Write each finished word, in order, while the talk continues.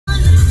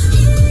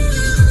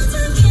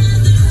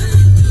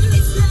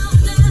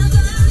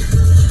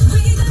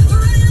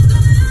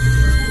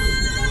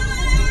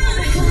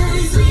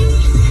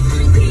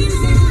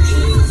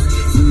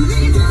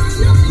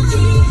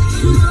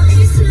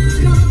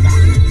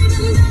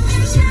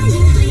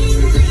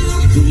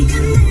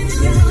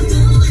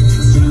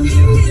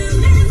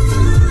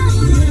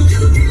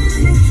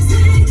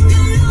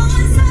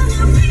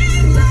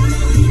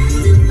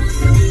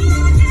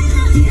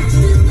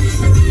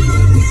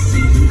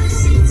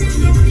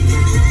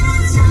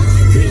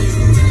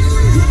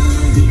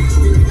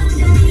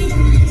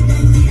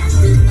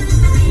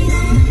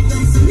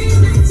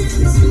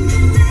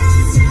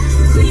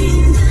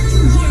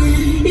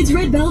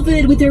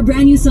their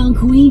brand new song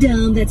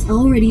Queendom that's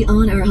already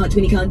on our Hot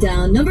 20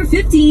 countdown. Number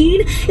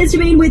 15 is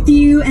Jermaine with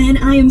you, and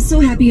I am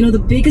so happy. You know, the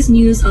biggest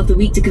news of the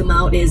week to come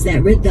out is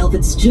that Red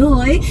Velvet's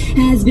Joy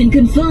has been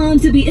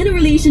confirmed to be in a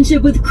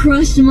relationship with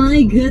Crush.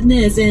 My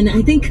goodness, and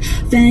I think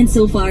fans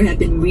so far have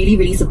been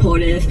really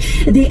supportive.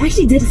 They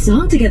actually did a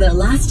song together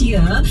last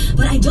year,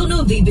 but I don't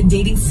know if they've been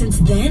dating since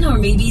then or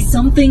maybe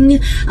something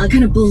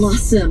kind of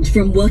blossomed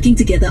from working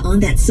together on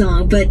that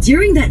song. But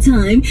during that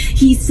time,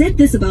 he said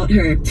this about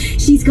her: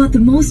 she's got the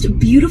most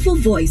beautiful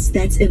voice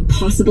that's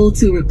impossible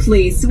to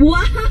replace.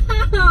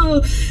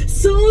 Wow,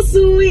 so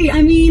sweet.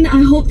 I mean,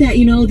 I hope that,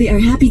 you know, they are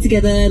happy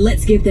together.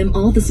 Let's give them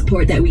all the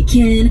support that we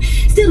can.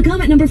 Still to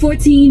come at number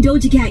 14,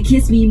 Doja Cat,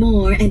 Kiss Me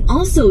More, and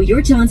also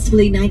your chance to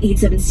play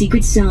 987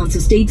 Secret Sound, so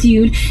stay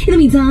tuned. In the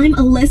meantime,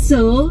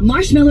 Alesso,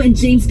 Marshmello, and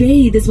James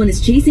Bay. This one is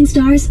Chasing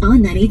Stars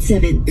on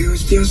 987. It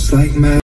was just like